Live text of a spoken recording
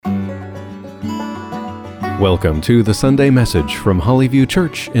Welcome to the Sunday message from Hollyview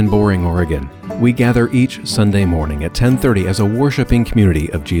Church in Boring, Oregon. We gather each Sunday morning at 10:30 as a worshiping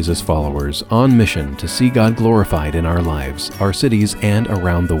community of Jesus followers on mission to see God glorified in our lives, our cities, and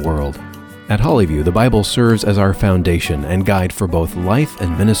around the world. At Hollyview, the Bible serves as our foundation and guide for both life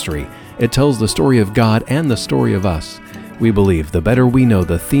and ministry. It tells the story of God and the story of us. We believe the better we know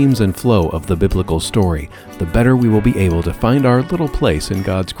the themes and flow of the biblical story, the better we will be able to find our little place in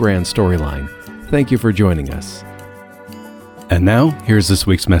God's grand storyline. Thank you for joining us. And now, here's this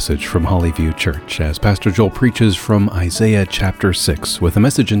week's message from Hollyview Church as Pastor Joel preaches from Isaiah chapter 6 with a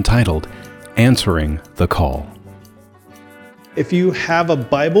message entitled, Answering the Call. If you have a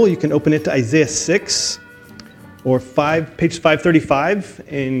Bible, you can open it to Isaiah 6 or page 535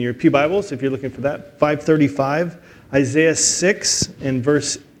 in your Pew Bibles, if you're looking for that. 535, Isaiah 6 and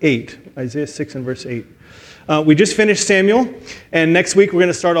verse 8. Isaiah 6 and verse 8. We just finished Samuel, and next week we're going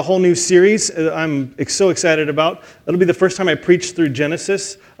to start a whole new series I'm so excited about. It'll be the first time I preach through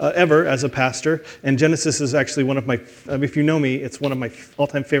Genesis ever as a pastor, and Genesis is actually one of my, if you know me, it's one of my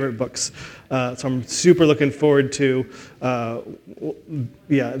all-time favorite books. So I'm super looking forward to that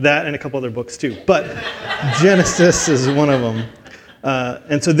and a couple other books too. But Genesis is one of them.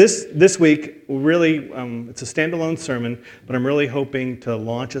 And so this week, really, it's a standalone sermon, but I'm really hoping to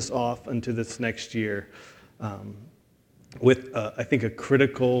launch us off into this next year with, I think, a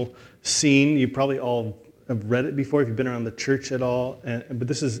critical scene. You probably all have read it before if you've been around the church at all,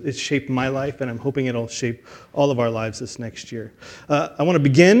 but it's shaped my life, and I'm hoping it'll shape all of our lives this next year. I want to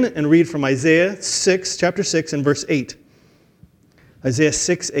begin and read from Isaiah chapter 6, and verse 8. Isaiah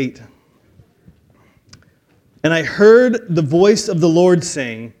 6, 8. And I heard the voice of the Lord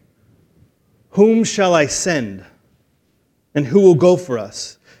saying, "Whom shall I send? And who will go for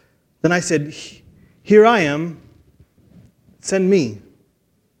us?" Then I said, "Here I am, send me."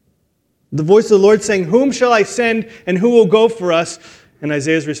 The voice of the Lord saying, "Whom shall I send, and who will go for us?" And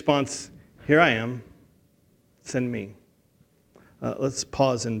Isaiah's response, "Here I am, send me." Let's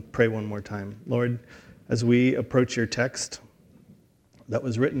pause and pray one more time. Lord, as we approach your text that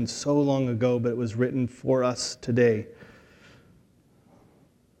was written so long ago, but it was written for us today.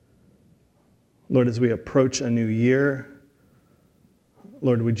 Lord, as we approach a new year,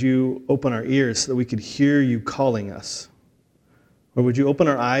 Lord, would you open our ears so that we could hear you calling us? Or would you open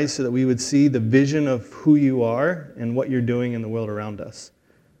our eyes so that we would see the vision of who you are and what you're doing in the world around us?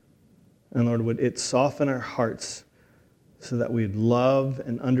 And Lord, would it soften our hearts so that we'd love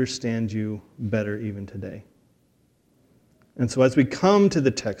and understand you better even today? And so as we come to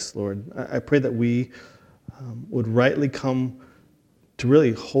the text, Lord, I pray that we would rightly come to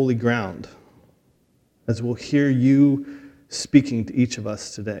really holy ground as we'll hear you speaking to each of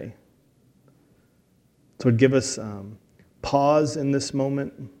us today. So give us pause in this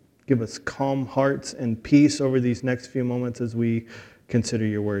moment. Give us calm hearts and peace over these next few moments as we consider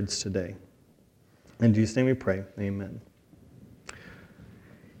your words today. In Jesus' name we pray. Amen.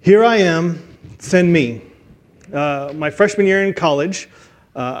 Here I am, send me. My freshman year in college,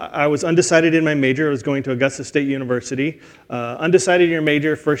 I was undecided in my major. I was going to Augusta State University. Undecided in your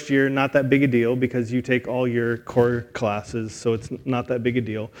major, first year, not that big a deal because you take all your core classes, so it's not that big a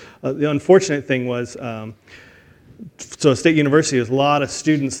deal. The unfortunate thing was, so State University, there's a lot of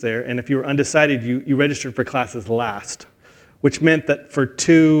students there, and if you were undecided, you registered for classes last, which meant that for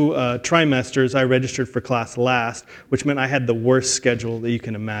 2 trimesters, I registered for class last, which meant I had the worst schedule that you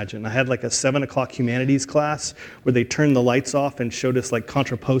can imagine. I had like a 7 o'clock humanities class where they turned the lights off and showed us like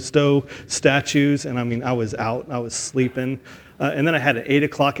contrapposto statues, and I was out, I was sleeping. And then I had an 8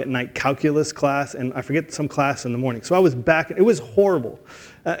 o'clock at night calculus class, and I forget some class in the morning. So I was back, it was horrible.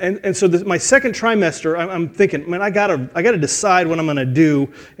 And so my second trimester, I'm thinking, man, I gotta decide what I'm gonna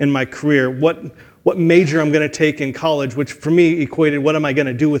do in my career, what major I'm going to take in college, which for me equated, what am I going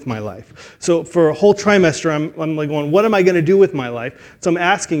to do with my life? So for a whole trimester, I'm like going, what am I going to do with my life? So I'm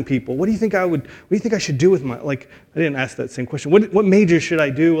asking people, what do you think I should do with my, like, I didn't ask that same question. What major should I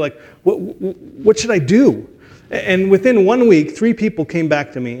do? Like, what should I do? And within 1 week, 3 people came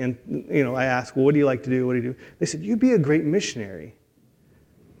back to me, and I asked, well, what do you like to do? What do you do? They said, you'd be a great missionary.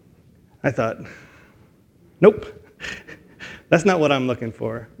 I thought, nope. That's not what I'm looking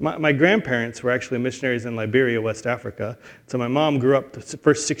for. My grandparents were actually missionaries in Liberia, West Africa. So my mom grew up the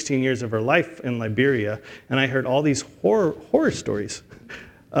first 16 years of her life in Liberia, and I heard all these horror stories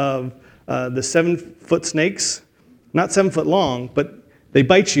of the 7-foot snakes, not 7 foot long, but they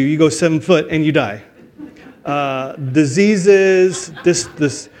bite you, you go 7 foot, and you die. Diseases,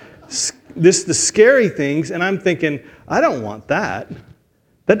 the scary things, and I'm thinking, I don't want that.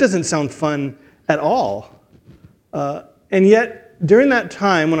 That doesn't sound fun at all. And yet, during that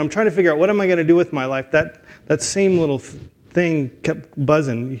time, when I'm trying to figure out what am I going to do with my life, that same little thing kept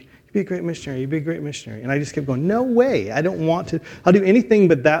buzzing. You'd be a great missionary. You'd be a great missionary. And I just kept going, no way. I don't want to. I'll do anything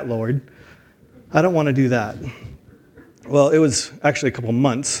but that, Lord. I don't want to do that. Well, it was actually a couple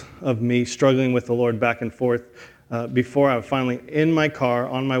months of me struggling with the Lord back and forth before I was finally in my car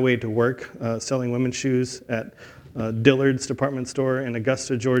on my way to work, selling women's shoes at Dillard's department store in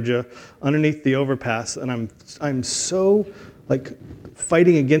Augusta, Georgia, underneath the overpass. And I'm so like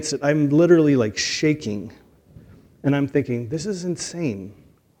fighting against it. I'm literally like shaking. And I'm thinking, this is insane.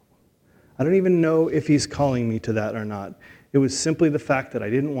 I don't even know if he's calling me to that or not. It was simply the fact that I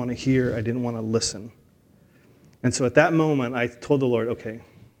didn't want to hear, I didn't want to listen. And so at that moment, I told the Lord, okay,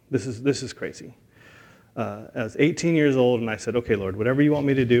 this is crazy. I was 18 years old, and I said, okay, Lord, whatever you want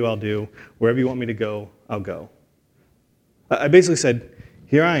me to do, I'll do. Wherever you want me to go, I'll go. I basically said,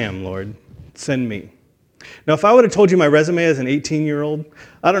 here I am, Lord, send me. Now, if I would have told you my resume as an 18-year-old,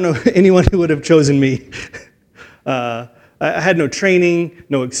 I don't know anyone who would have chosen me. I had no training,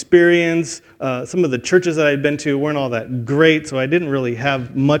 no experience. Some of the churches that I'd been to weren't all that great, so I didn't really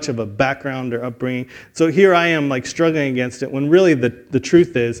have much of a background or upbringing. So here I am, like, struggling against it, when really the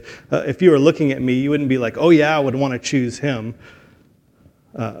truth is, if you were looking at me, you wouldn't be like, oh yeah, I would want to choose him.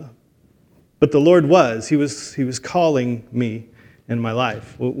 But the Lord was. He was calling me in my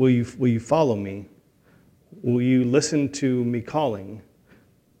life. Will you follow me? Will you listen to me calling?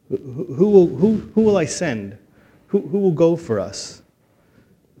 Who will I send? Who will go for us?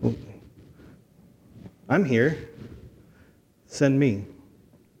 I'm here. Send me.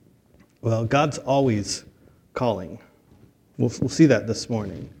 Well, God's always calling. We'll see that this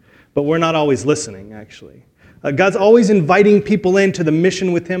morning. But we're not always listening, actually. God's always inviting people into the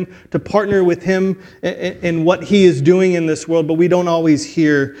mission with him, to partner with him in what he is doing in this world, but we don't always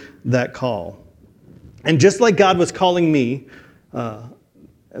hear that call. And just like God was calling me,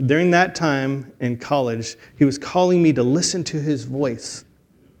 during that time in college, he was calling me to listen to his voice.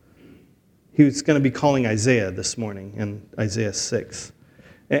 He was going to be calling Isaiah this morning in Isaiah 6.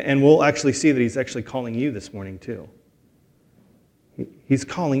 And we'll actually see that he's actually calling you this morning too. He's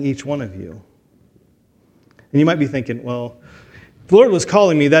calling each one of you. And you might be thinking, well, if the Lord was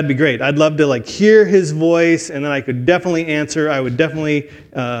calling me, that'd be great. I'd love to hear his voice, and then I could definitely answer. I would definitely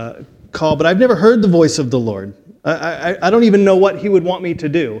call, but I've never heard the voice of the Lord. I don't even know what he would want me to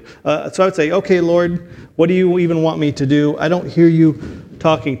do. So I would say, okay, Lord, what do you even want me to do? I don't hear you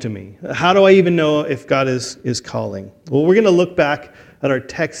talking to me. How do I even know if God is calling? Well, we're going to look back at our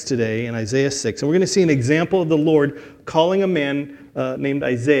text today in Isaiah 6, and we're going to see an example of the Lord calling a man named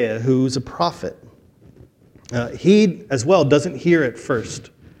Isaiah, who's a prophet. He, as well, doesn't hear at first,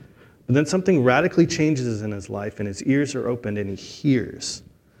 but then something radically changes in his life, and his ears are opened, and he hears.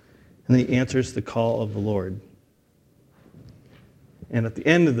 And then he answers the call of the Lord. And at the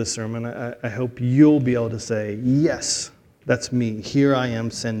end of the sermon, I hope you'll be able to say, yes, that's me. Here I am,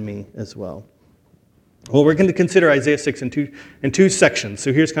 send me as well. Well, we're going to consider Isaiah 6 in two sections.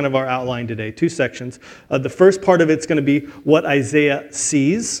 So here's kind of our outline today, 2 sections. The first part of it's going to be what Isaiah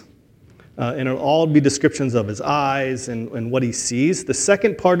sees. And it'll all be descriptions of his eyes and what he sees. The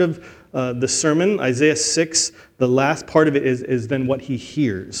second part of the sermon, Isaiah 6, the last part of it is then what he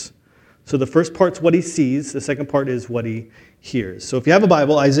hears. So the first part's what he sees. The second part is what he hears. So if you have a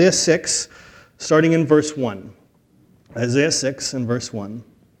Bible, Isaiah 6, starting in verse 1. Isaiah 6 and verse 1.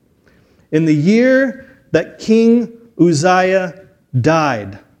 In the year that King Uzziah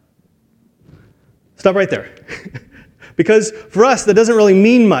died. Stop right there. Because for us, that doesn't really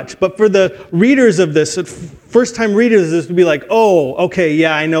mean much. But for the readers of this, first-time readers of this would be like, oh, okay,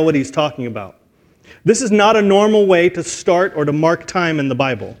 yeah, I know what he's talking about. This is not a normal way to start or to mark time in the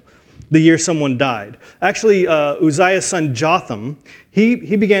Bible, the year someone died. Actually, Uzziah's son Jotham,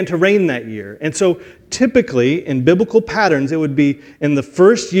 he began to reign that year. And so typically, in biblical patterns, it would be in the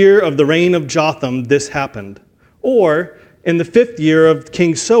first year of the reign of Jotham, this happened. Or in the 5th year of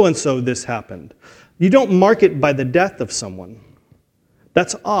King so-and-so, this happened. You don't mark it by the death of someone.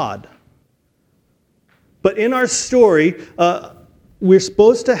 That's odd. But in our story, we're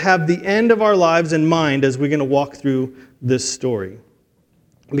supposed to have the end of our lives in mind as we're going to walk through this story.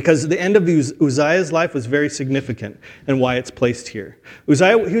 Because the end of Uzziah's life was very significant and why it's placed here.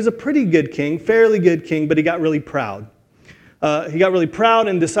 Uzziah, he was a pretty good king, fairly good king, but he got really proud. He got really proud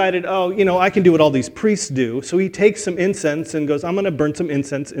and decided, I can do what all these priests do. So he takes some incense and goes, I'm going to burn some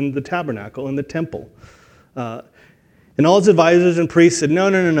incense in the tabernacle, in the temple. And all his advisors and priests said, no,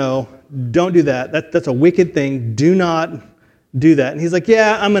 don't do that. That's a wicked thing. Do not do that. And he's like,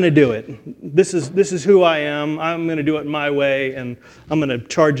 yeah, I'm going to do it. This is who I am. I'm going to do it my way, and I'm going to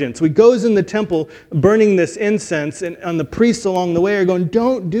charge in. So he goes in the temple burning this incense, and the priests along the way are going,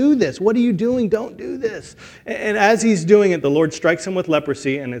 don't do this. What are you doing? Don't do this. And as he's doing it, the Lord strikes him with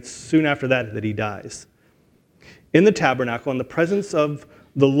leprosy, and it's soon after that he dies. In the tabernacle, in the presence of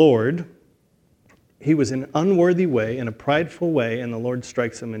the Lord, he was in an unworthy way, in a prideful way, and the Lord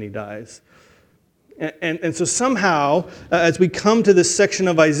strikes him and he dies. And so somehow, as we come to this section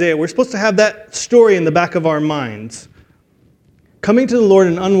of Isaiah, we're supposed to have that story in the back of our minds. Coming to the Lord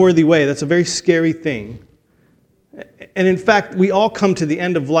in an unworthy way, that's a very scary thing. And in fact, we all come to the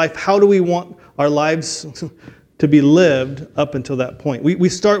end of life. How do we want our lives to be lived up until that point? We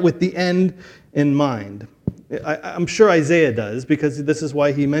start with the end in mind. I'm sure Isaiah does, because this is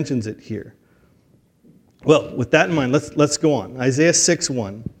why he mentions it here. Well, with that in mind, let's go on. Isaiah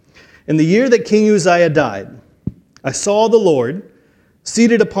 6:1. In the year that King Uzziah died, I saw the Lord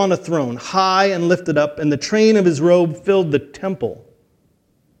seated upon a throne, high and lifted up, and the train of his robe filled the temple.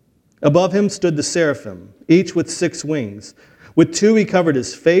 Above him stood the seraphim, each with 6 wings. With 2 he covered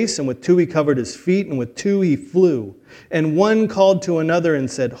his face, and with 2 he covered his feet, and with 2 he flew. And one called to another and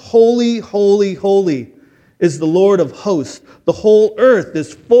said, Holy, holy, holy is the Lord of hosts. The whole earth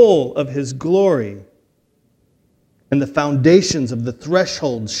is full of his glory. And the foundations of the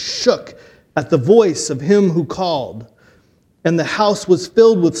thresholds shook at the voice of him who called. And the house was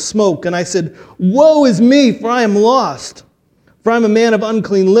filled with smoke. And I said, Woe is me, for I am lost. For I am a man of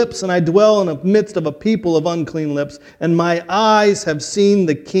unclean lips, and I dwell in the midst of a people of unclean lips. And my eyes have seen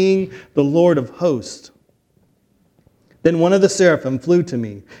the King, the Lord of hosts. Then one of the seraphim flew to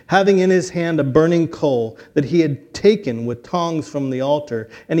me, having in his hand a burning coal that he had taken with tongs from the altar.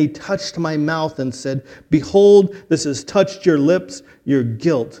 And he touched my mouth and said, Behold, this has touched your lips. Your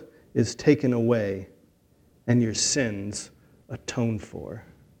guilt is taken away, and your sins atoned for.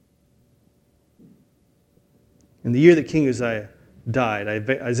 In the year that King Uzziah died,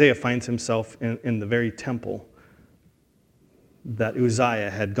 Isaiah finds himself in the very temple that Uzziah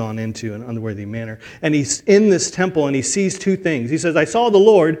had gone into in an unworthy manner. And he's in this temple and he sees 2 things. He says, I saw the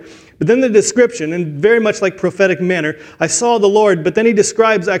Lord, but then the description, in very much like prophetic manner, I saw the Lord, but then he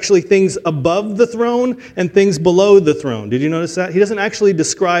describes actually things above the throne and things below the throne. Did you notice that? He doesn't actually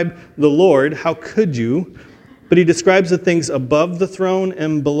describe the Lord. How could you? But he describes the things above the throne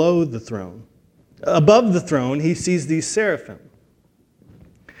and below the throne. Above the throne, he sees these seraphim.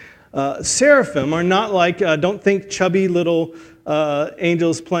 Seraphim are not like, don't think chubby little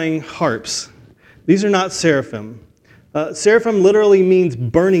angels playing harps. These are not seraphim. Seraphim literally means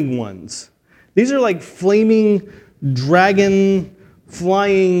burning ones. These are like flaming dragon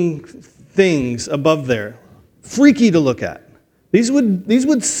flying things above there. Freaky to look at. These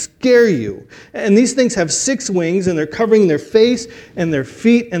would scare you. And these things have 6 wings, and they're covering their face and their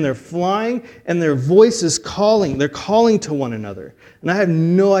feet, and they're flying, and their voice is calling. They're calling to one another. And I have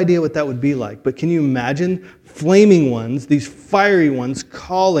no idea what that would be like. But can you imagine flaming ones, these fiery ones,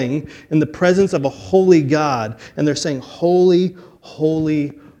 calling in the presence of a holy God? And they're saying, Holy,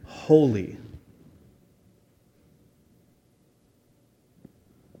 holy, holy.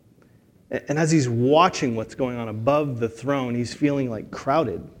 And as he's watching what's going on above the throne, he's feeling like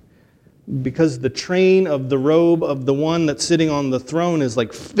crowded. Because the train of the robe of the one that's sitting on the throne is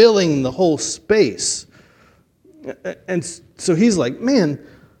like filling the whole space. And so he's like, man,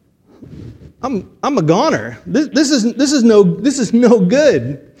 I'm a goner. This is no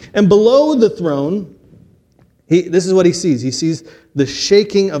good. And below the throne, this is what he sees. He sees the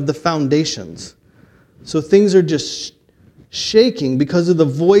shaking of the foundations. So things are just shaking because of the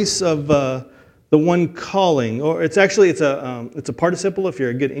voice of the one calling. Or it's a participle. If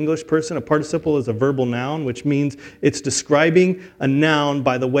you're a good English person, a participle is a verbal noun, which means it's describing a noun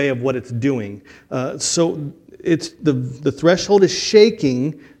by the way of what it's doing. So it's the threshold is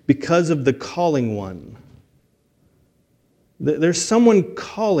shaking because of the calling one. There's someone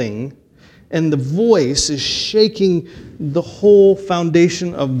calling, and the voice is shaking the whole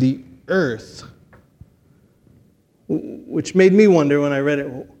foundation of the earth. Which made me wonder when I read it,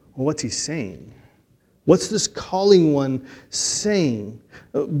 well, what's he saying? What's this calling one saying?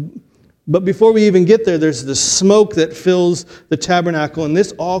 But before we even get there, there's the smoke that fills the tabernacle, and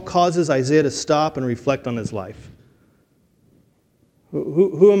this all causes Isaiah to stop and reflect on his life.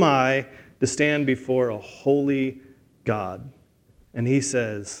 Who am I to stand before a holy God? And he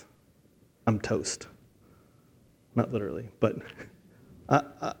says, I'm toast. Not literally, but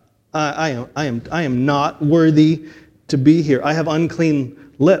I am not worthy to be here. I have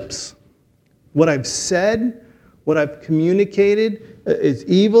unclean lips. What I've said, what I've communicated is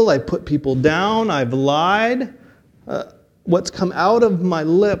evil. I put people down. I've lied. what's come out of my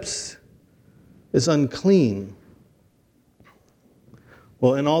lips is unclean.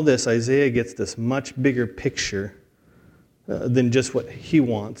 Well, in all this, Isaiah gets this much bigger picture than just what he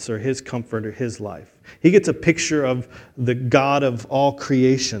wants or his comfort or his life. He gets a picture of the God of all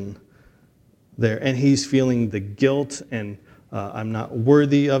creation there, and he's feeling the guilt and I'm not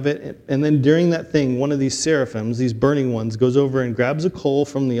worthy of it. And then during that thing, one of these seraphims, these burning ones, goes over and grabs a coal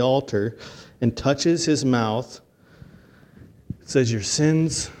from the altar and touches his mouth. It says, your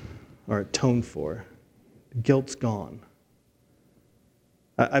sins are atoned for. Guilt's gone.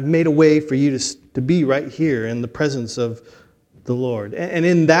 I've made a way for you to be right here in the presence of the Lord. And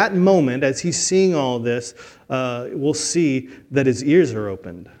in that moment, as he's seeing all this, we'll see that his ears are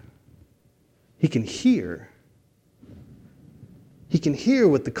opened. He can hear. He can hear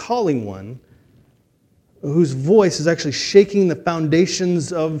what the calling one, whose voice is actually shaking the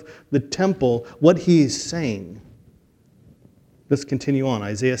foundations of the temple, what he is saying. Let's continue on.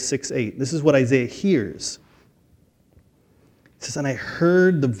 Isaiah 6:8. This is what Isaiah hears. It says, and I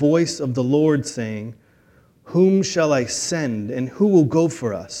heard the voice of the Lord saying, whom shall I send, and who will go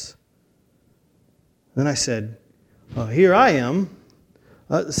for us? Then I said, here I am.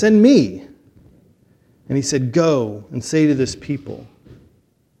 Send me. And he said, go and say to this people.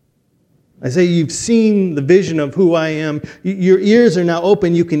 Isaiah, you've seen the vision of who I am. Your ears are now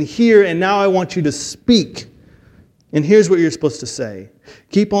open. You can hear, and now I want you to speak. And here's what you're supposed to say.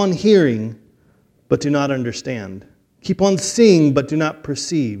 Keep on hearing, but do not understand. Keep on seeing, but do not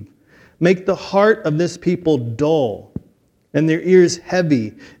perceive. Make the heart of this people dull, and their ears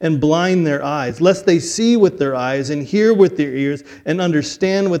heavy, and blind their eyes, lest they see with their eyes, and hear with their ears, and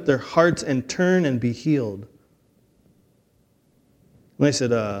understand with their hearts, and turn and be healed. And I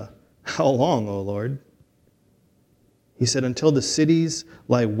said, how long, O Lord? He said, until the cities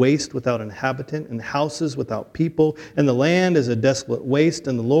lie waste without inhabitant, and houses without people, and the land is a desolate waste,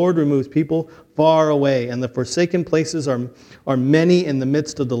 and the Lord removes people far away, and the forsaken places are many in the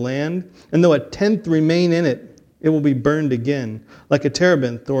midst of the land. And though a tenth remain in it, it will be burned again, like a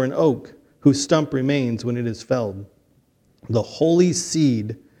terebinth or an oak, whose stump remains when it is felled. The holy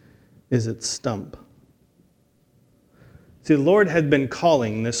seed is its stump. See, the Lord had been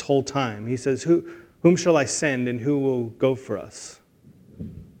calling this whole time. He says, whom shall I send, and who will go for us?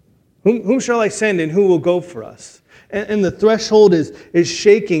 Whom shall I send, and who will go for us? And the threshold is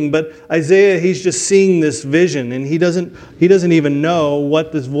shaking, but Isaiah, he's just seeing this vision, and he doesn't even know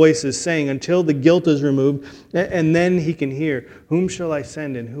what this voice is saying until the guilt is removed, and then he can hear, whom shall I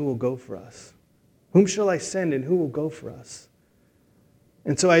send, and who will go for us? Whom shall I send, and who will go for us?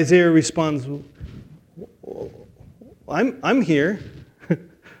 And so Isaiah responds, I'm here.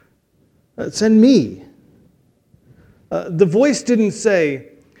 Send me. The voice didn't say,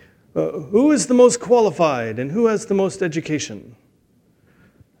 who is the most qualified and who has the most education?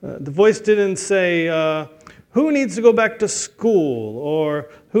 The voice didn't say, who needs to go back to school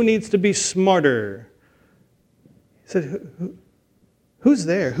or who needs to be smarter? He said, who's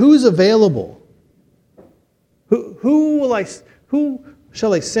there? Who's available? Who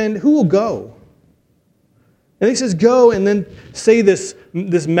shall I send? Who will go? And he says, go and then say this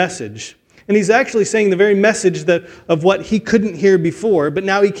message. And he's actually saying the very message of what he couldn't hear before, but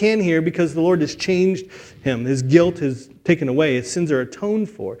now he can hear because the Lord has changed him. His guilt is taken away. His sins are atoned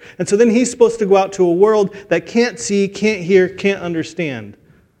for. And so then he's supposed to go out to a world that can't see, can't hear, can't understand.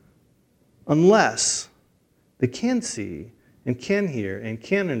 Unless they can see and can hear and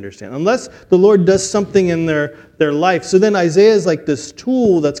can understand. Unless the Lord does something in their life. So then Isaiah is like this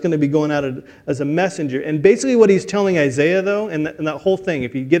tool that's going to be going out as a messenger. And basically what he's telling Isaiah, though, and that whole thing,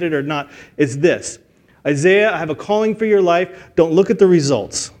 if you get it or not, is this. Isaiah, I have a calling for your life. Don't look at the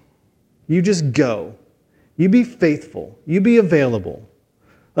results. You just go. You be faithful. You be available.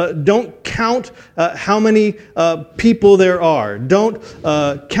 Don't count how many people there are. Don't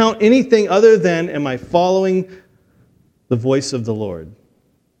count anything other than, am I following the voice of the Lord?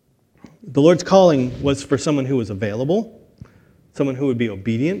 The Lord's calling was for someone who was available, someone who would be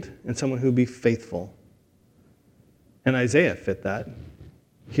obedient, and someone who would be faithful. And Isaiah fit that.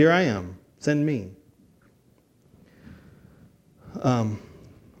 Here I am, send me.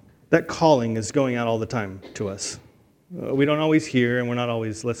 That calling is going out all the time to us. We don't always hear, and we're not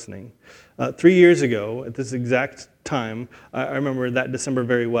always listening. 3 years ago, at this exact time, I remember that December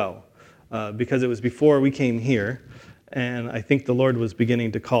very well, because it was before we came here. And I think the Lord was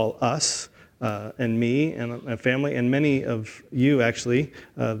beginning to call us and me and my family and many of you actually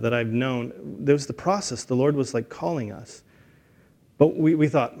that I've known. There was the process. The Lord was like calling us. But we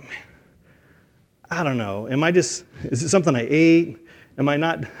thought, I don't know. Is it something I ate? Am I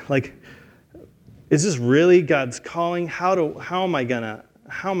not like, Is this really God's calling? How am I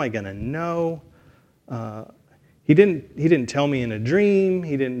gonna know? He didn't tell me in a dream.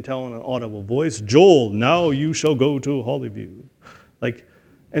 He didn't tell in an audible voice, Joel, now you shall go to Hollyview.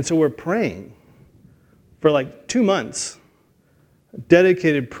 And so we're praying for 2 months,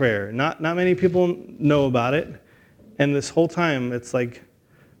 dedicated prayer. Not many people know about it. And this whole time, it's like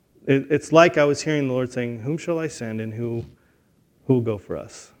I was hearing the Lord saying, whom shall I send and who will go for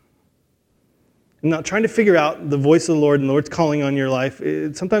us? And now trying to figure out the voice of the Lord and the Lord's calling on your life,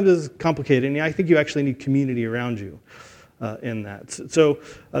 it sometimes is complicated. And I think you actually need community around you in that. So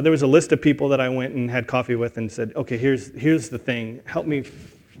there was a list of people that I went and had coffee with and said, okay, here's the thing. Help me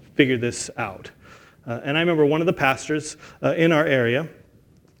figure this out. And I remember one of the pastors in our area,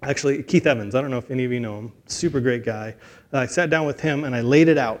 actually Keith Evans, I don't know if any of you know him, super great guy. I sat down with him and I laid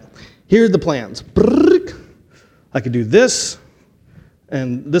it out. Here are the plans. I could do this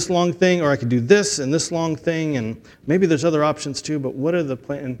and this long thing, or I could do this and this long thing, and maybe there's other options too, but what are the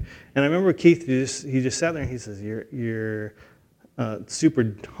plans? And I remember Keith, he just sat there and he says, you're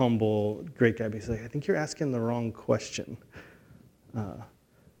super humble, great guy, but he's like, I think you're asking the wrong question.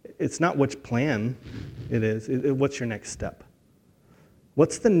 It's not which plan it is, what's your next step?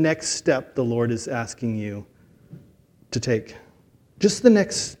 What's the next step the Lord is asking you to take? Just the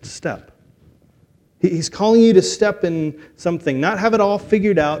next step. He's calling you to step in something, not have it all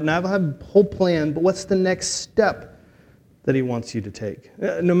figured out, not have a whole plan, but what's the next step that he wants you to take?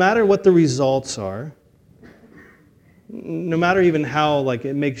 No matter what the results are, no matter even how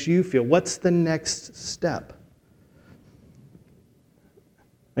it makes you feel, what's the next step?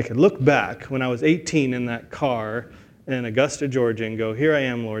 I could look back when I was 18 in that car in Augusta, Georgia, and go, here I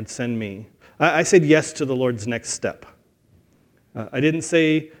am, Lord, send me. I said yes to the Lord's next step. I didn't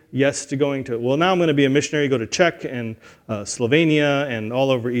say yes to going to, now I'm going to be a missionary, go to Czech and Slovenia and all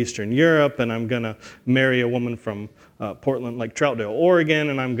over Eastern Europe, and I'm going to marry a woman from Portland, Troutdale, Oregon,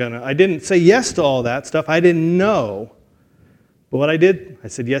 and I didn't say yes to all that stuff. I didn't know. But what I did, I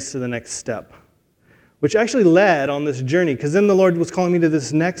said yes to the next step, which actually led on this journey, because then the Lord was calling me to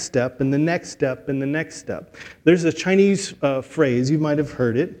this next step and the next step and the next step. There's a Chinese phrase, you might have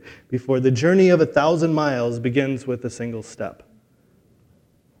heard it before, the journey of 1,000 miles begins with a single step.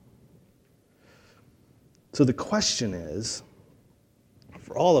 So the question is,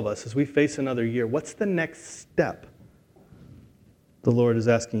 for all of us, as we face another year, what's the next step the Lord is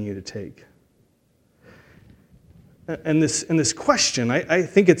asking you to take? And this question, I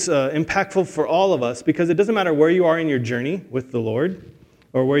think it's impactful for all of us, because it doesn't matter where you are in your journey with the Lord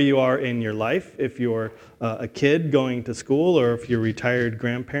or where you are in your life, if you're a kid going to school or if you're retired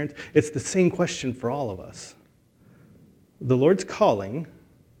grandparents, it's the same question for all of us. The Lord's calling.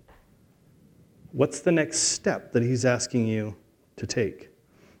 What's the next step that he's asking you to take?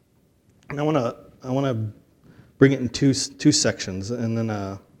 And I want to bring it in two sections, and then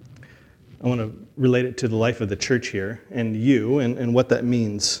I want to relate it to the life of the church here and you and what that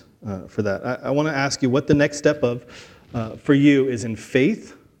means for that. I want to ask you what the next step for you is in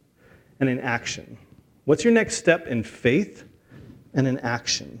faith and in action. What's your next step in faith and in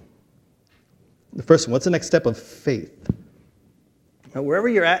action? The first one, what's the next step of faith? Now, wherever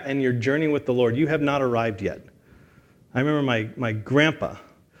you're at in your journey with the Lord, you have not arrived yet. I remember my grandpa,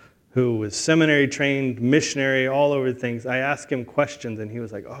 who was seminary trained, missionary, all over things. I asked him questions, and he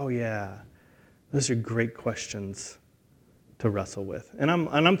was like, oh yeah, those are great questions to wrestle with. And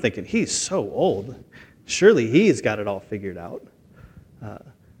I'm thinking, he's so old. Surely he's got it all figured out.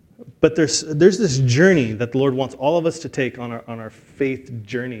 But there's this journey that the Lord wants all of us to take on our faith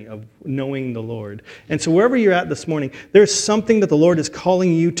journey of knowing the Lord. And so wherever you're at this morning, there's something that the Lord is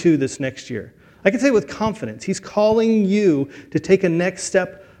calling you to this next year. I can say with confidence, he's calling you to take a next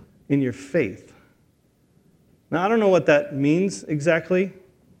step in your faith. Now, I don't know what that means exactly.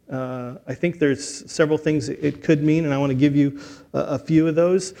 I think there's several things it could mean, and I want to give you a few of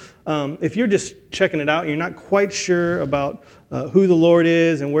those. If you're just checking it out, and you're not quite sure about who the Lord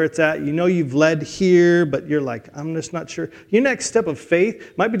is and where it's at, you know you've led here, but you're like, I'm just not sure. Your next step of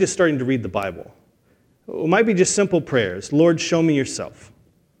faith might be just starting to read the Bible. It might be just simple prayers. Lord, show me yourself.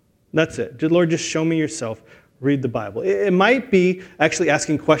 That's it. Lord, just show me yourself. Read the Bible. It might be actually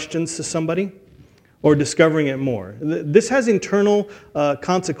asking questions to somebody or discovering it more. This has internal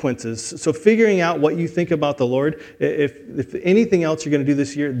consequences. So figuring out what you think about the Lord, if anything else you're going to do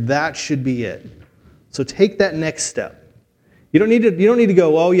this year, that should be it. So take that next step. You don't need to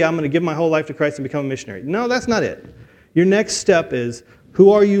go, oh yeah, I'm going to give my whole life to Christ and become a missionary. No, that's not it. Your next step is,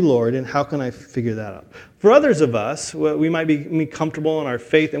 who are you, Lord, and how can I figure that out? For others of us, we might be comfortable in our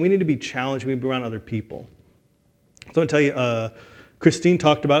faith, and we need to be challenged. We need to be around other people. So I'm going to tell you Christine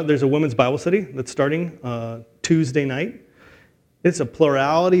talked about it. There's a women's Bible study that's starting Tuesday night. It's a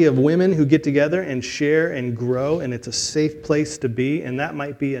plurality of women who get together and share and grow, and it's a safe place to be, and that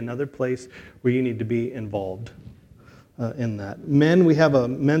might be another place where you need to be involved in that. Men, we have a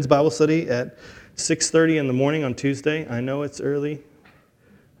men's Bible study at 6:30 in the morning on Tuesday. I know it's early.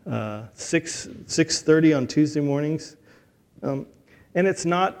 6:30 on Tuesday mornings. And it's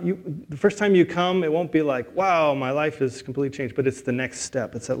not, the first time you come, it won't be like, wow, my life has completely changed, but it's the next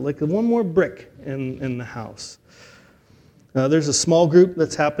step. It's like one more brick in the house. There's a small group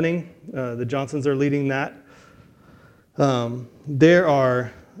that's happening. The Johnsons are leading that. There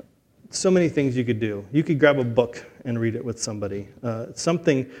are so many things you could do. You could grab a book and read it with somebody.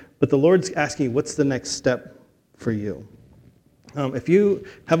 Something, but the Lord's asking you, what's the next step for you? If you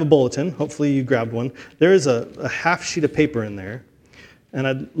have a bulletin, hopefully you grabbed one, there is a half sheet of paper in there. And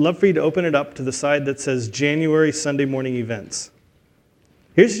I'd love for you to open it up to the side that says January Sunday morning events.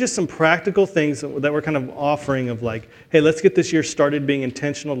 Here's just some practical things that we're kind of offering of like, hey, let's get this year started being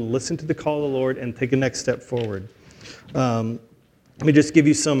intentional to listen to the call of the Lord and take a next step forward. Let me just give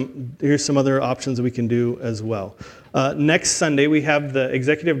you here's some other options that we can do as well. Next Sunday, we have the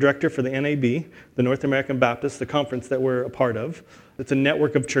executive director for the NAB, the North American Baptist, the conference that we're a part of. It's a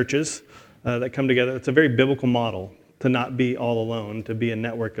network of churches that come together. It's a very biblical model to not be all alone, to be a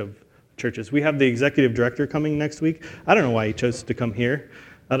network of churches. We have the executive director coming next week. I don't know why he chose to come here.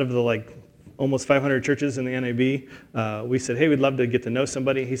 Out of the almost 500 churches in the NAB, we said, hey, we'd love to get to know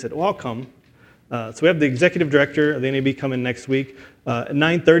somebody. He said, well, I'll come. So we have the executive director of the NAB coming next week. At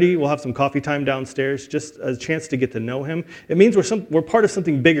 9:30, we'll have some coffee time downstairs, just a chance to get to know him. It means we're part of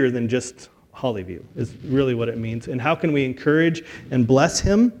something bigger than just Hollyview, is really what it means. And how can we encourage and bless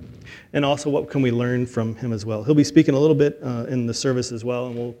him? And also, what can we learn from him as well? He'll be speaking a little bit in the service as well,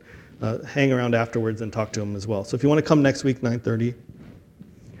 and we'll hang around afterwards and talk to him as well. So if you want to come next week, 9:30.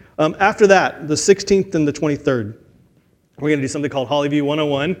 After that, the 16th and the 23rd, we're going to do something called Hollyview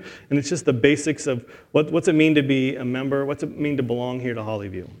 101, and it's just the basics of what's it mean to be a member, what's it mean to belong here to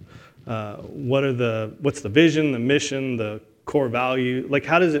Hollyview. What's the vision, the mission, the core value,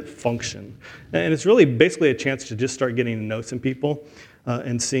 how does it function? And it's really basically a chance to just start getting to know some people.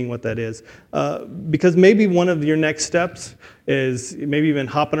 And seeing what that is. Because maybe one of your next steps is maybe you've been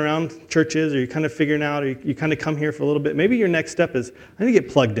hopping around churches, or you're kind of figuring out, or you kind of come here for a little bit. Maybe your next step is, I need to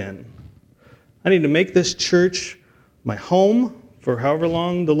get plugged in. I need to make this church my home for however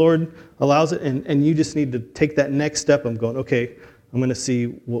long the Lord allows it, and you just need to take that next step of going, okay, I'm going to see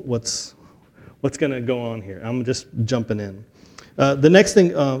what's going to go on here. I'm just jumping in. The next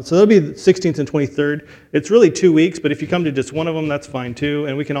thing, so that'll be the 16th and 23rd. It's really 2 weeks, but if you come to just one of them, that's fine too.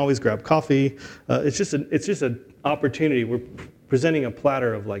 And we can always grab coffee. It's just an opportunity. We're presenting a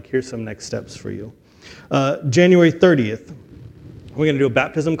platter of here's some next steps for you. January 30th, we're going to do a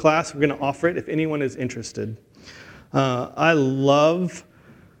baptism class. We're going to offer it if anyone is interested. I love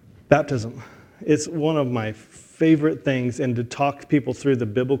baptism. It's one of my favorite things, and to talk people through the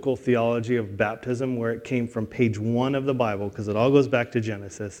biblical theology of baptism, where it came from page 1 of the Bible, because it all goes back to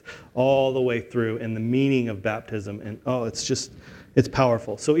Genesis, all the way through, and the meaning of baptism, and it's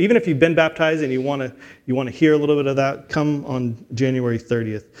powerful. So even if you've been baptized and you want to hear a little bit of that, come on January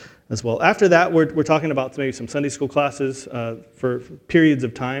 30th as well. After that, we're talking about maybe some Sunday school classes for periods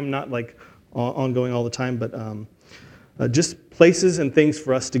of time, not ongoing all the time, but just places and things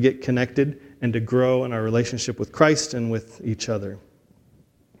for us to get connected and to grow in our relationship with Christ and with each other.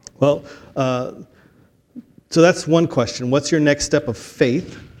 Well, so that's one question. What's your next step of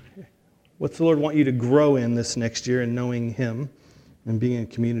faith? What's the Lord want you to grow in this next year in knowing Him and being in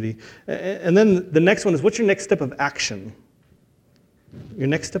community? And then the next one is, what's your next step of action? Your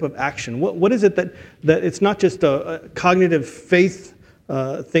next step of action. What is it that it's not just a cognitive faith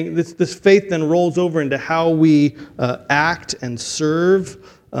thing. This faith then rolls over into how we act and serve.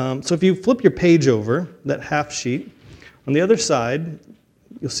 So if you flip your page over, that half sheet, on the other side,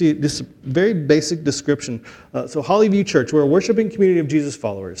 you'll see this very basic description. So Hollyview Church, we're a worshiping community of Jesus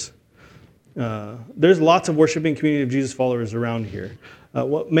followers. There's lots of worshiping community of Jesus followers around here.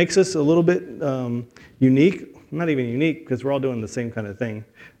 What makes us a little bit unique, not even unique because we're all doing the same kind of thing.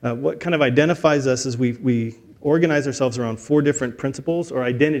 What kind of identifies us is we organize ourselves around 4 different principles or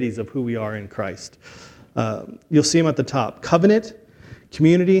identities of who we are in Christ. You'll see them at the top. Covenant,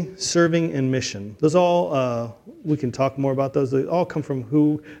 community, serving, and mission. Those all, we can talk more about those. They all come from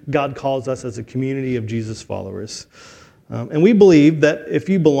who God calls us as a community of Jesus followers. And we believe that if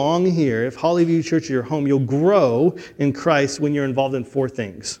you belong here, if Hollyview Church is your home, you'll grow in Christ when you're involved in 4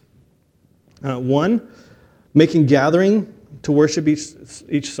 things. 1, making gathering to worship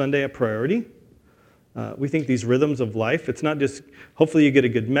each Sunday a priority. We think these rhythms of life, it's not just, hopefully you get a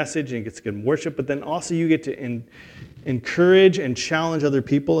good message and you get good worship, but then also you get to encourage and challenge other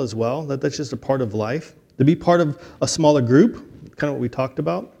people as well. That's just a part of life. To be part of a smaller group, kind of what we talked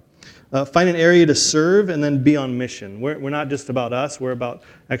about. Find an area to serve and then be on mission. We're not just about us, we're about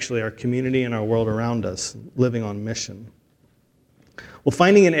actually our community and our world around us, living on mission. Well,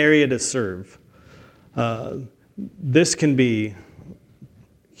 finding an area to serve. This can be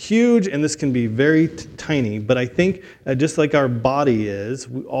huge and this can be very tiny, but I think just like our body is,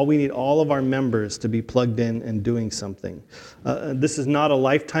 we need all of our members to be plugged in and doing something. This is not a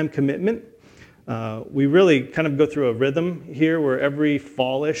lifetime commitment. We really kind of go through a rhythm here where every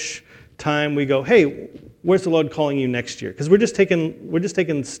fallish time we go, hey, where's the Lord calling you next year? Because we're just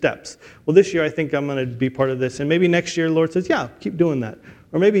taking steps. Well, this year I think I'm going to be part of this, and maybe next year the Lord says, yeah, keep doing that.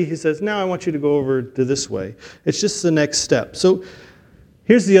 Or maybe He says, now I want you to go over to this way. It's just the next step. So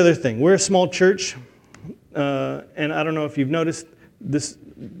here's the other thing. We're a small church, and I don't know if you've noticed this.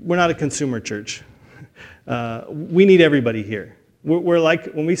 We're not a consumer church. We need everybody here. We're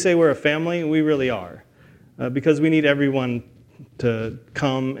like, when we say we're a family, we really are, because we need everyone to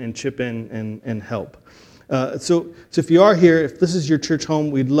come and chip in and help. So if you are here, if this is your church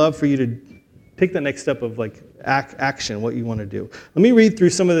home, we'd love for you to take the next step of like action, what you want to do. Let me read through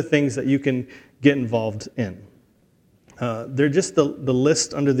some of the things that you can get involved in. They're just the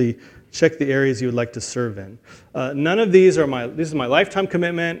list under the check the areas you would like to serve in. None of these are this is my lifetime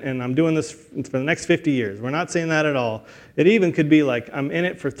commitment and I'm doing this for the next 50 years. We're not saying that at all. It even could be like I'm in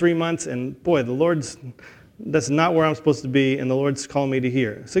it for 3 months and boy, that's not where I'm supposed to be and the Lord's calling me to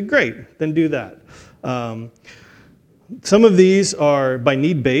here. So great, then do that. Some of these are by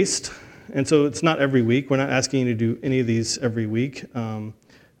need based, and so it's not every week. We're not asking you to do any of these every week.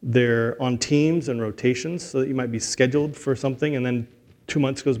 They're on teams and rotations so that you might be scheduled for something and then 2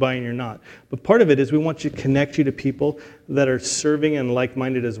 months goes by and you're not. But part of it is we want to connect you to people that are serving and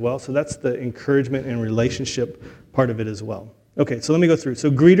like-minded as well. So that's the encouragement and relationship part of it as well. Okay, so let me go through. So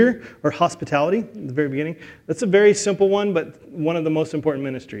greeter or hospitality at the very beginning. That's a very simple one, but one of the most important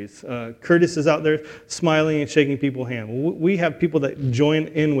ministries. Curtis is out there smiling and shaking people's hand. We have people that join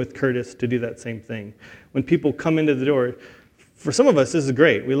in with Curtis to do that same thing. When people come into the door, for some of us, this is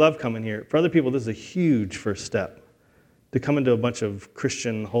great. We love coming here. For other people, this is a huge first step. To come into a bunch of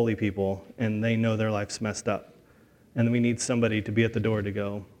Christian holy people and they know their life's messed up. And we need somebody to be at the door to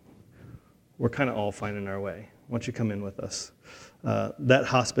go, we're kind of all finding our way. Why don't you come in with us? That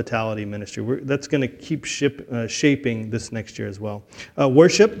hospitality ministry, that's going to keep shaping this next year as well.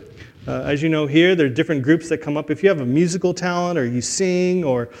 Worship, as you know here, there are different groups that come up. If you have a musical talent or you sing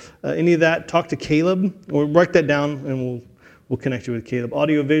or any of that, talk to Caleb or write that down and we'll connect you with Caleb.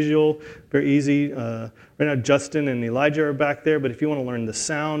 Audio-visual, very easy. Right now, Justin and Elijah are back there, but if you want to learn the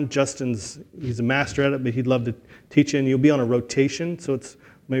sound, he's a master at it, but he'd love to teach you, and you'll be on a rotation, so it's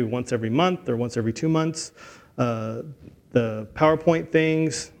maybe once every month or once every 2 months. The PowerPoint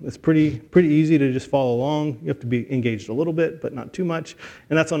things, it's pretty easy to just follow along. You have to be engaged a little bit, but not too much,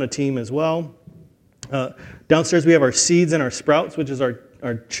 and that's on a team as well. Downstairs, we have our seeds and our sprouts, which is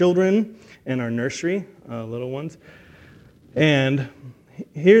our children and our nursery, little ones. And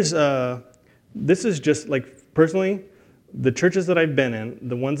here's, this is just like, personally, the churches that I've been in,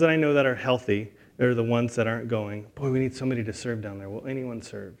 the ones that I know that are healthy, are the ones that aren't going, boy, we need somebody to serve down there. Will anyone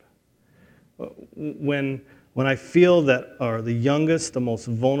serve? When I feel that are the youngest, the most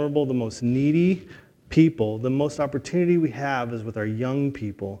vulnerable, the most needy people, the most opportunity we have is with our young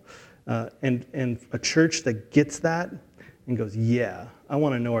people. And a church that gets that and goes, yeah, I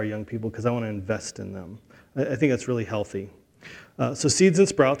want to know our young people because I want to invest in them. I think that's really healthy. So seeds and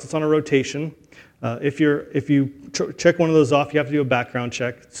sprouts, it's on a rotation. If you check one of those off, you have to do a background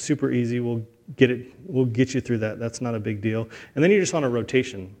check. It's super easy. We'll get you through that. That's not a big deal. And then you're just on a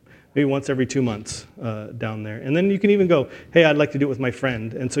rotation, maybe once every 2 months down there. And then you can even go, hey, I'd like to do it with my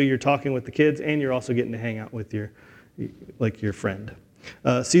friend. And so you're talking with the kids, and you're also getting to hang out with your friend.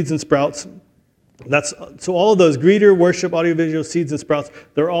 Seeds and sprouts. So all of those, greeter, worship, audiovisual, seeds, and sprouts,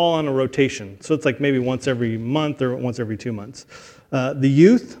 they're all on a rotation. So it's like maybe once every month or once every 2 months. The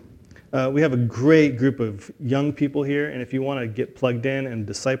youth, we have a great group of young people here, and if you want to get plugged in and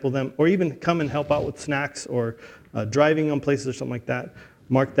disciple them, or even come and help out with snacks or driving on places or something like that,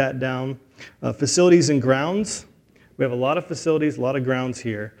 mark that down. Facilities and grounds, we have a lot of facilities, a lot of grounds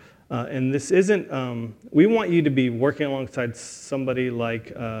here. And this isn't, we want you to be working alongside somebody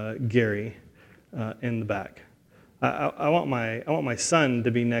like Gary. In the back. I want my son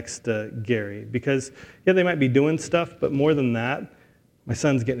to be next to Gary because, yeah, they might be doing stuff, but more than that, my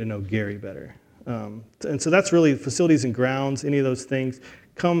son's getting to know Gary better. And so that's really facilities and grounds, any of those things.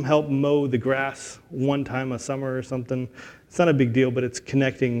 come help mow the grass one time a summer or something. It's not a big deal, but it's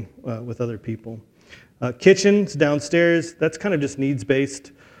connecting with other people. Kitchen's downstairs. That's kind of just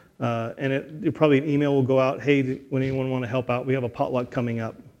needs-based. And probably an email will go out, hey, when anyone want to help out, we have a potluck coming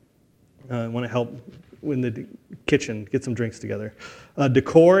up. Want to help in the kitchen, get some drinks together.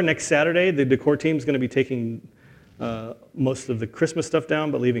 Decor, next Saturday, the decor team's going to be taking most of the Christmas stuff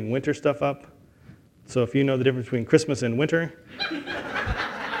down, but leaving winter stuff up. So if you know the difference between Christmas and winter,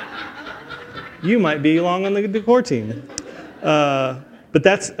 you might belong on the decor team. But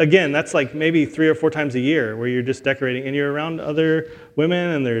that's like maybe 3 or 4 times a year where you're just decorating and you're around other women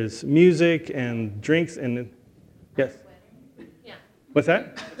and there's music and drinks and, yes? Yeah. What's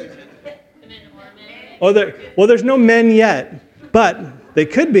that? Oh, there's no men yet, but they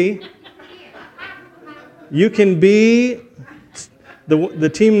could be. You can be, the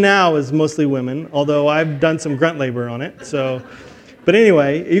team now is mostly women, although I've done some grunt labor on it, so. But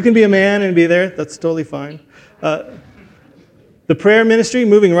anyway, you can be a man and be there, that's totally fine. The prayer ministry,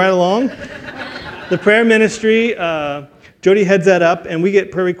 moving right along. The prayer ministry, Jody heads that up, and we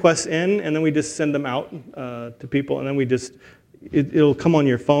get prayer requests in, and then we just send them out to people, and then it'll come on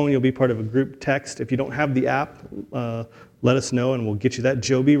your phone. You'll be part of a group text. If you don't have the app, let us know, and we'll get you that.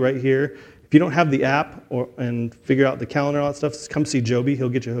 Joby right here. If you don't have the app and figure out the calendar and all that stuff, just come see Joby. He'll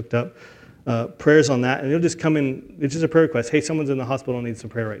get you hooked up. Prayers on that, and you'll just come in. It's just a prayer request. Hey, someone's in the hospital and needs some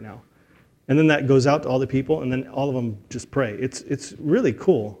prayer right now. And then that goes out to all the people, and then all of them just pray. It's really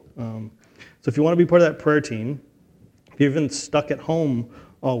cool. So if you want to be part of that prayer team, if you've been stuck at home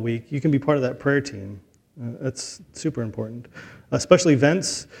all week, you can be part of that prayer team. That's super important. Special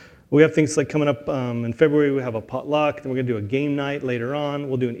events, we have things like coming up in February, we have a potluck, then we're going to do a game night later on.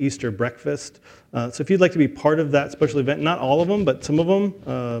 We'll do an Easter breakfast. So if you'd like to be part of that special event, not all of them, but some of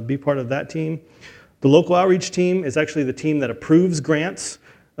them, be part of that team. The local outreach team is actually the team that approves grants.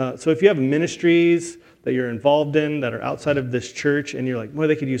 So if you have ministries that you're involved in that are outside of this church and you're like, well,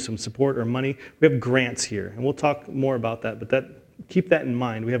 they could use some support or money, we have grants here. And we'll talk more about that, but keep that in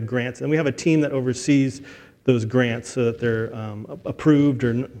mind. We have grants, and we have a team that oversees those grants so that they're approved,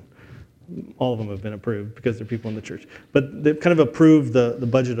 or all of them have been approved because they're people in the church. But they've kind of approved the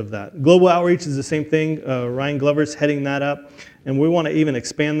budget of that. Global outreach is the same thing. Ryan Glover's heading that up, and we want to even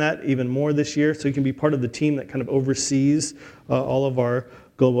expand that even more this year so you can be part of the team that kind of oversees all of our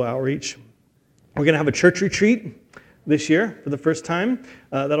global outreach. We're going to have a church retreat this year for the first time.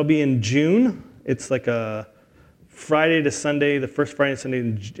 That'll be in June. It's like a Friday to Sunday, the first Friday and Sunday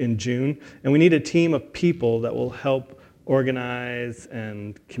in June. And we need a team of people that will help organize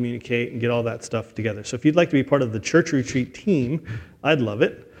and communicate and get all that stuff together. So if you'd like to be part of the church retreat team, I'd love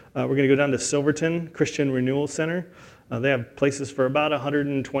it. We're going to go down to Silverton Christian Renewal Center. They have places for about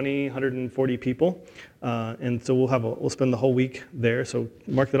 120, 140 people. And so we'll spend the whole week there. So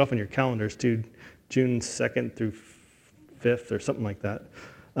mark that off on your calendars too, June 2nd through 5th or something like that.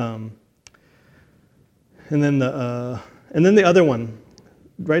 And then the other one,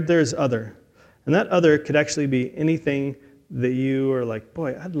 right there is other. And that other could actually be anything that you are like,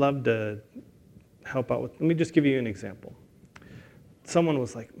 boy, I'd love to help out with. Let me just give you an example. Someone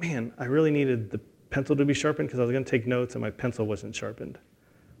was like, man, I really needed the pencil to be sharpened because I was going to take notes and my pencil wasn't sharpened.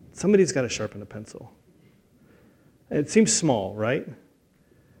 Somebody's got to sharpen a pencil. It seems small, right?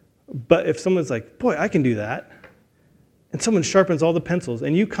 But if someone's like, boy, I can do that, and someone sharpens all the pencils,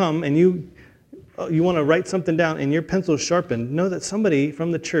 and you come and you want to write something down and your pencil is sharpened, know that somebody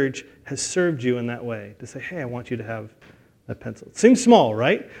from the church has served you in that way to say, hey, I want you to have that pencil. It seems small,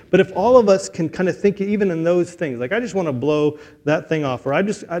 right? But if all of us can kind of think even in those things, like I just want to blow that thing off, or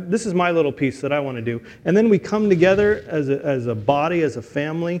this is my little piece that I want to do, and then we come together as a body, as a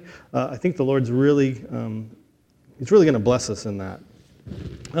family, I think the Lord's really, He's really going to bless us in that.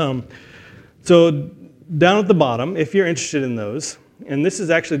 So down at the bottom, if you're interested in those, and this is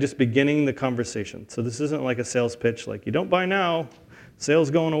actually just beginning the conversation. So this isn't like a sales pitch, like you don't buy now,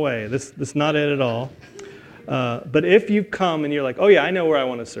 sales going away. This is not it at all. But if you come and you're like, oh yeah, I know where I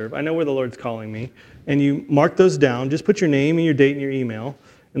want to serve. I know where the Lord's calling me. And you mark those down, just put your name and your date and your email,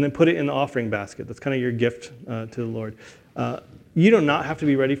 and then put it in the offering basket. That's kind of your gift to the Lord. You do not have to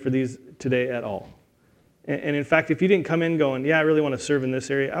be ready for these today at all. And in fact, if you didn't come in going, yeah, I really want to serve in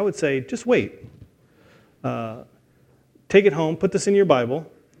this area, I would say just wait. Take it home, put this in your Bible,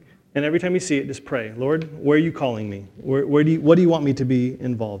 and every time you see it, just pray, Lord, where are you calling me? What do you want me to be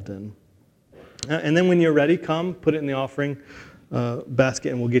involved in? And then when you're ready, come, put it in the offering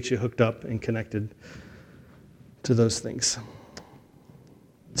basket, and we'll get you hooked up and connected to those things.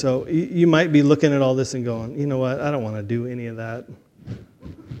 So you might be looking at all this and going, you know what, I don't want to do any of that.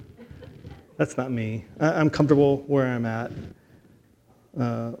 That's not me. I'm comfortable where I'm at.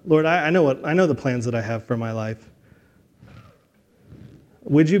 Lord, I know the plans that I have for my life.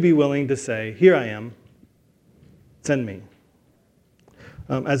 Would you be willing to say, here I am, send me?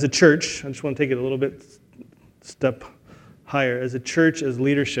 As a church, I just want to take it a little bit step higher. As a church, as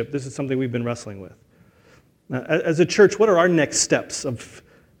leadership, this is something we've been wrestling with. As a church, what are our next steps of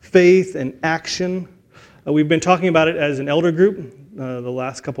faith and action? We've been talking about it as an elder group the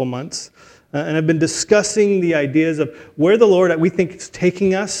last couple of months, and I've been discussing the ideas of where the Lord, we think, is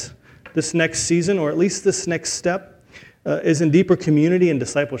taking us this next season, or at least this next step, is in deeper community and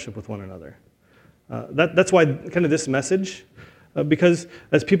discipleship with one another. That's why kind of this message, because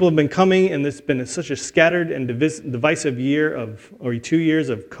as people have been coming, and it's been such a scattered and divisive year or 2 years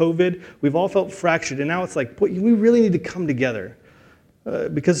of COVID, we've all felt fractured, and now it's like, boy, we really need to come together.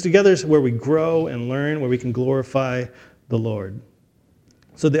 Because together is where we grow and learn, where we can glorify the Lord.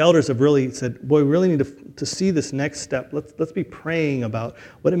 So the elders have really said, boy, we really need to see this next step. Let's be praying about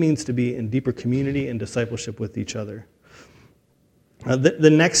what it means to be in deeper community and discipleship with each other. The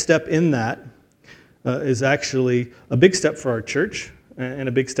next step in that is actually a big step for our church and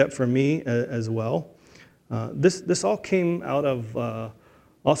a big step for me as well. This all came out of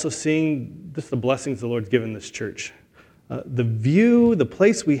also seeing just the blessings the Lord's given this church. The view, the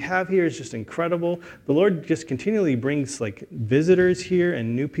place we have here is just incredible. The Lord just continually brings like visitors here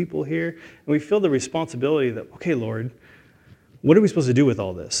and new people here. And we feel the responsibility that, okay, Lord, what are we supposed to do with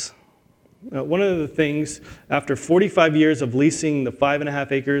all this? One of the things, after 45 years of leasing the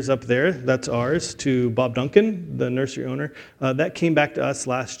 5.5 acres up there, that's ours, to Bob Duncan, the nursery owner, that came back to us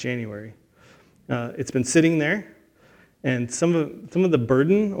last January. It's been sitting there. And some of the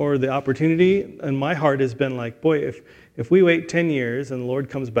burden or the opportunity in my heart has been like, boy, if we wait 10 years and the Lord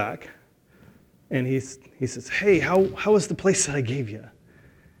comes back and he says, hey, how was the place that I gave you?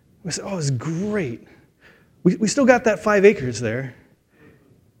 We said, oh, it's great. We still got that 5 acres there.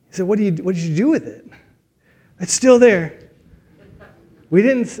 He said, what did you do with it? It's still there. We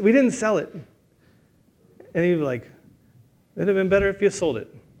didn't sell it. And he was like, it'd have been better if you sold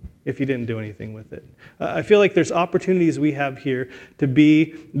it, if you didn't do anything with it. I feel like there's opportunities we have here to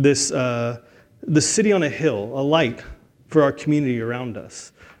be this the city on a hill, a light for our community around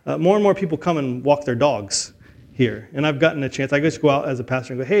us. More and more people come and walk their dogs here. And I've gotten a chance. I just go out as a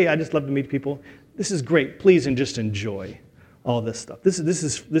pastor and go, hey, I just love to meet people. This is great. Please, and just enjoy all this stuff. This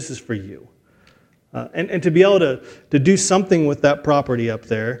is for you. And to be able to do something with that property up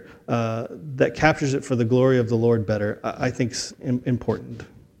there that captures it for the glory of the Lord better, I think is important.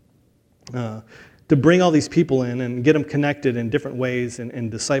 To bring all these people in and get them connected in different ways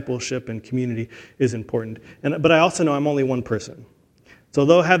and discipleship and community is important. But I also know I'm only one person. So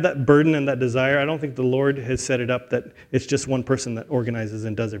though I have that burden and that desire, I don't think the Lord has set it up that it's just one person that organizes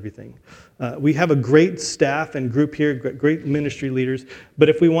and does everything. We have a great staff and group here, great ministry leaders, but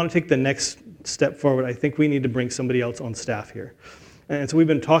if we want to take the next step forward, I think we need to bring somebody else on staff here. And so we've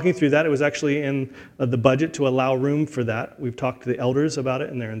been talking through that. It was actually in the budget to allow room for that. We've talked to the elders about it,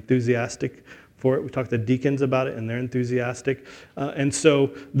 and they're enthusiastic for it. We talked to the deacons about it, and they're enthusiastic. And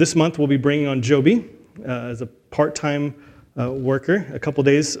so this month we'll be bringing on Joby as a part-time worker, a couple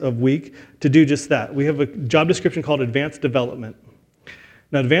days a week, to do just that. We have a job description called Advanced Development.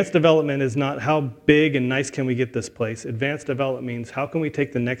 Now, advanced development is not how big and nice can we get this place. Advanced development means how can we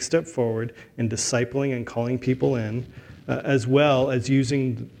take the next step forward in discipling and calling people in, as well as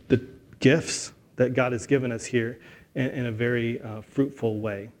using the gifts that God has given us here in a very fruitful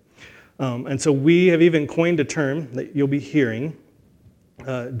way. And so we have even coined a term that you'll be hearing.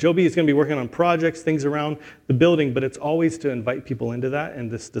 Joby is going to be working on projects, things around the building, but it's always to invite people into that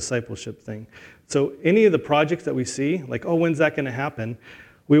and this discipleship thing. So any of the projects that we see, like, oh, when's that going to happen?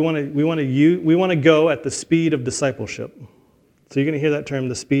 We want to go at the speed of discipleship. So you're going to hear that term,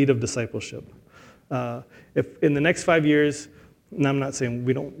 the speed of discipleship. If in the next 5 years, and I'm not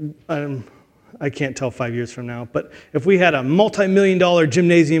saying I can't tell 5 years from now, but if we had a multi-million-dollar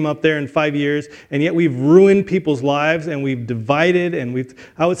gymnasium up there in 5 years, and yet we've ruined people's lives and we've divided and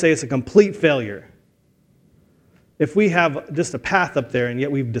I would say it's a complete failure. If we have just a path up there and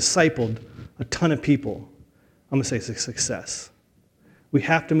yet we've discipled a ton of people, I'm going to say it's a success. We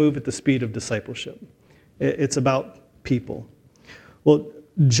have to move at the speed of discipleship. It's about people. Well,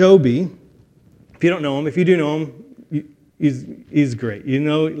 Joby, if you don't know him, if you do know him, he's great. You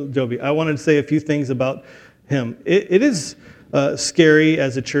know Joby. I wanted to say a few things about him. It is scary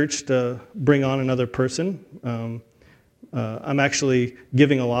as a church to bring on another person. I'm actually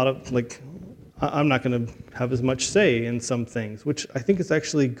giving a lot of, I'm not going to have as much say in some things, which I think is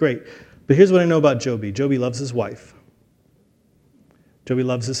actually great. But here's what I know about Joby. Joby loves his wife. Joby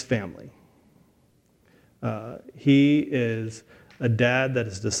loves his family. He is a dad that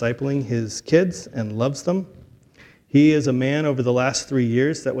is discipling his kids and loves them. He is a man over the last 3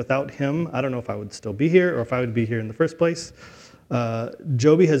 years that without him, I don't know if I would still be here or if I would be here in the first place.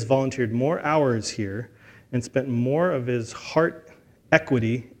 Joby has volunteered more hours here and spent more of his heart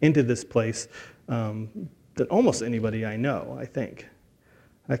equity into this place than almost anybody I know, I think.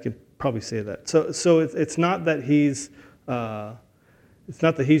 I could probably say that. So it's not that he's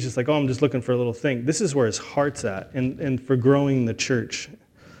just like, oh, I'm just looking for a little thing. This is where his heart's at, and for growing the church.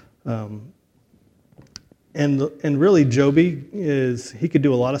 And really, Joby he could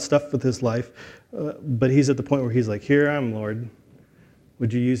do a lot of stuff with his life, but he's at the point where he's like, here I am, Lord.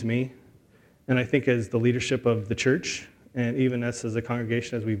 Would you use me? And I think as the leadership of the church, and even us as a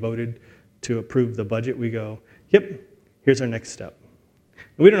congregation, as we voted to approve the budget, we go, yep, here's our next step.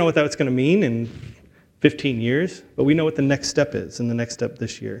 And we don't know what that's going to mean in 15 years, but we know what the next step is, and the next step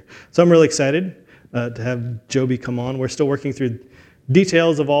this year. So I'm really excited to have Joby come on. We're still working through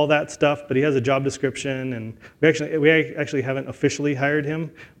details of all that stuff, but he has a job description, and we actually haven't officially hired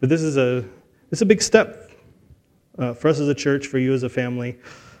him, but this is a big step for us as a church, for you as a family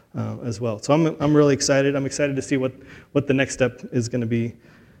as well. So I'm really excited. I'm excited to see what the next step is going to be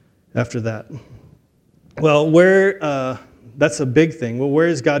after that. Well, that's a big thing. Well, where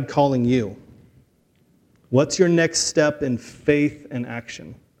is God calling you? What's your next step in faith and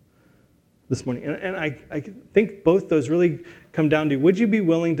action this morning? And I think both those really come down to, would you be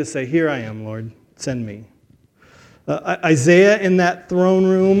willing to say, here I am, Lord, send me? Isaiah in that throne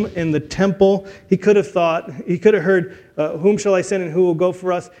room in the temple, he could have heard, whom shall I send and who will go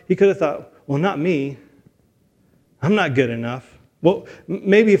for us? He could have thought, well, not me. I'm not good enough. Well,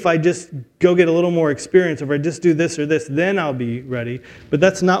 maybe if I just go get a little more experience, if I just do this or this, then I'll be ready. But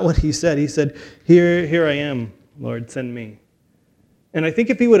that's not what he said. He said, here I am, Lord, send me. And I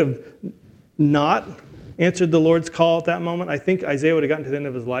think if he would have not answered the Lord's call at that moment, I think Isaiah would have gotten to the end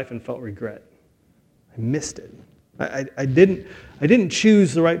of his life and felt regret. I missed it. I didn't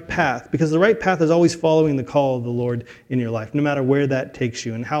choose the right path, because the right path is always following the call of the Lord in your life, no matter where that takes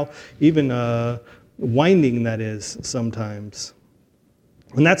you and how even winding that is sometimes.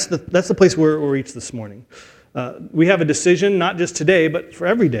 And that's the place where we're reached this morning. We have a decision, not just today, but for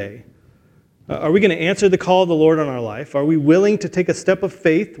every day. Are we going to answer the call of the Lord on our life? Are we willing to take a step of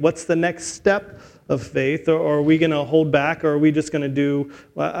faith? What's the next step of faith? Or are we going to hold back? Or are we just going to do,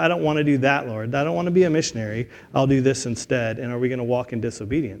 well, I don't want to do that, Lord. I don't want to be a missionary. I'll do this instead. And are we going to walk in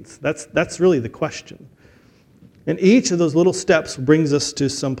disobedience? That's really the question. And each of those little steps brings us to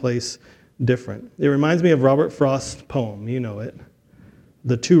someplace different. It reminds me of Robert Frost's poem. You know it.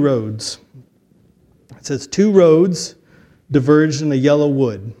 The Two Roads. It says, 2 roads diverged in a yellow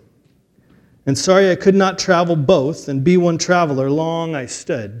wood. And sorry I could not travel both, and be one traveler, long I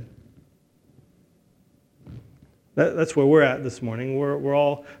stood. That's where we're at this morning. We're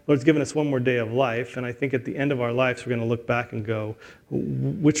all, Lord's given us one more day of life, and I think at the end of our lives, we're going to look back and go,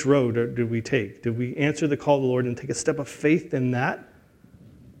 which road did we take? Did we answer the call of the Lord and take a step of faith in that?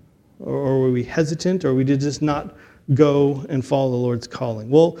 Or were we hesitant, or we did just not go and follow the Lord's calling?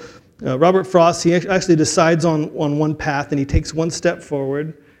 Well, Robert Frost, he actually decides on one path, and he takes one step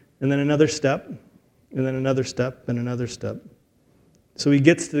forward, and then another step, and then another step, and another step. So he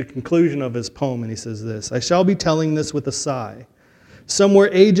gets to the conclusion of his poem, and he says this, I shall be telling this with a sigh. Somewhere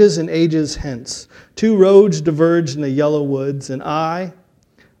ages and ages hence, 2 roads diverged in the yellow woods, and I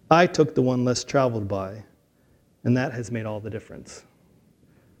took the one less traveled by, and that has made all the difference.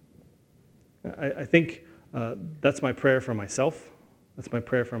 I think that's my prayer for myself. That's my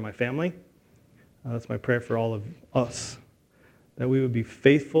prayer for my family. That's my prayer for all of us, that we would be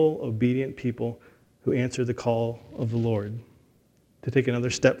faithful, obedient people who answer the call of the Lord to take another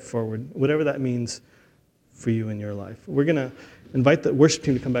step forward, whatever that means for you in your life. We're going to invite the worship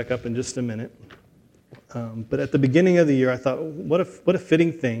team to come back up in just a minute. But at the beginning of the year, I thought, what a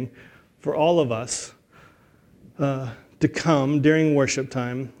fitting thing for all of us to come during worship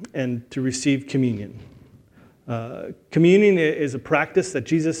time and to receive communion. Communion is a practice that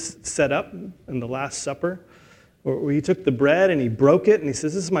Jesus set up in the Last Supper, where he took the bread and he broke it, and he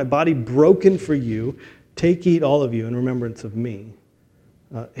says, this is my body broken for you. Take, eat, all of you, in remembrance of me.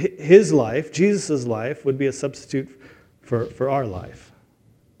 His life, Jesus' life, would be a substitute for our life.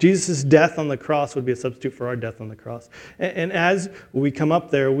 Jesus' death on the cross would be a substitute for our death on the cross. And as we come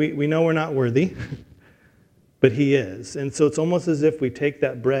up there, we know we're not worthy, but he is. And so it's almost as if we take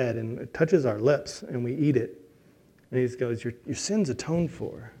that bread and it touches our lips and we eat it. And he goes, your sin's atoned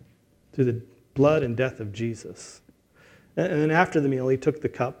for through the blood and death of Jesus. And then after the meal, he took the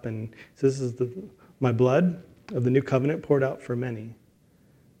cup and says, this is my blood of the new covenant poured out for many.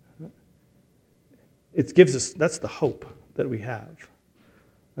 It gives us, that's the hope that we have.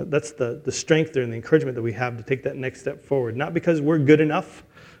 That's the strength there and the encouragement that we have to take that next step forward. Not because we're good enough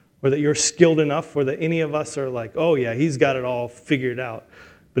or that you're skilled enough or that any of us are like, oh yeah, he's got it all figured out.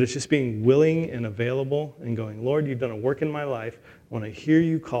 But it's just being willing and available and going, Lord, you've done a work in my life. I want to hear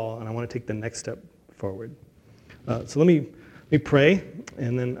you call, and I want to take the next step forward. So let me pray,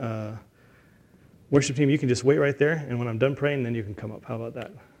 and then worship team, you can just wait right there, and when I'm done praying, then you can come up. How about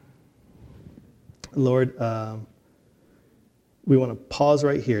that? Lord, we want to pause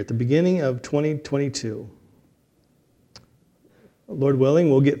right here at the beginning of 2022. Lord willing,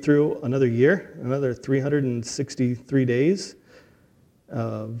 we'll get through another year, another 363 days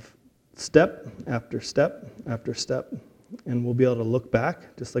of step after step after step, and we'll be able to look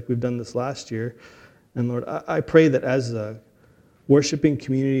back just like we've done this last year. And Lord, I pray that as a worshiping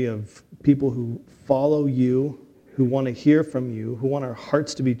community of people who follow you, who want to hear from you, who want our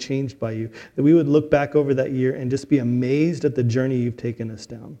hearts to be changed by you, that we would look back over that year and just be amazed at the journey you've taken us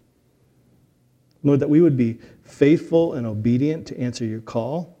down. Lord, that we would be faithful and obedient to answer your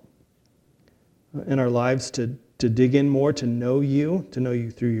call in our lives, to dig in more, to know you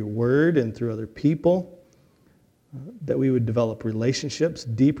through your word and through other people, that we would develop relationships,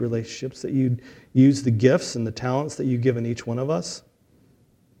 deep relationships, that you'd use the gifts and the talents that you've given each one of us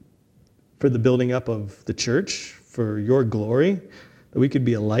for the building up of the church, for your glory, that we could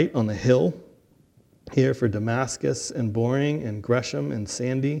be a light on the hill here for Damascus and Boring and Gresham and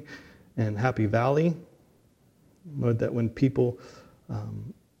Sandy and Happy Valley. Lord, that when people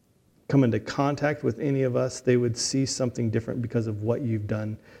come into contact with any of us, they would see something different because of what you've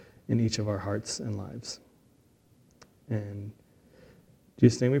done in each of our hearts and lives. And in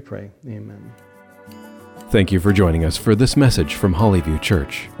Jesus' name we pray, amen. Thank you for joining us for this message from Hollyview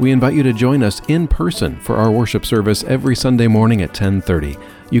Church. We invite you to join us in person for our worship service every Sunday morning at 10:30.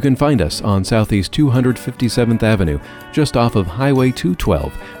 You can find us on Southeast 257th Avenue, just off of Highway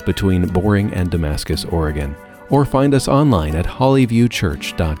 212 between Boring and Damascus, Oregon. Or find us online at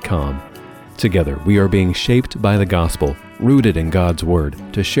hollyviewchurch.com. Together, we are being shaped by the gospel, rooted in God's word,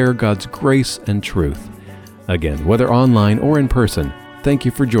 to share God's grace and truth. Again, whether online or in person, thank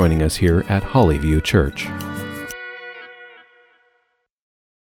you for joining us here at Hollyview Church.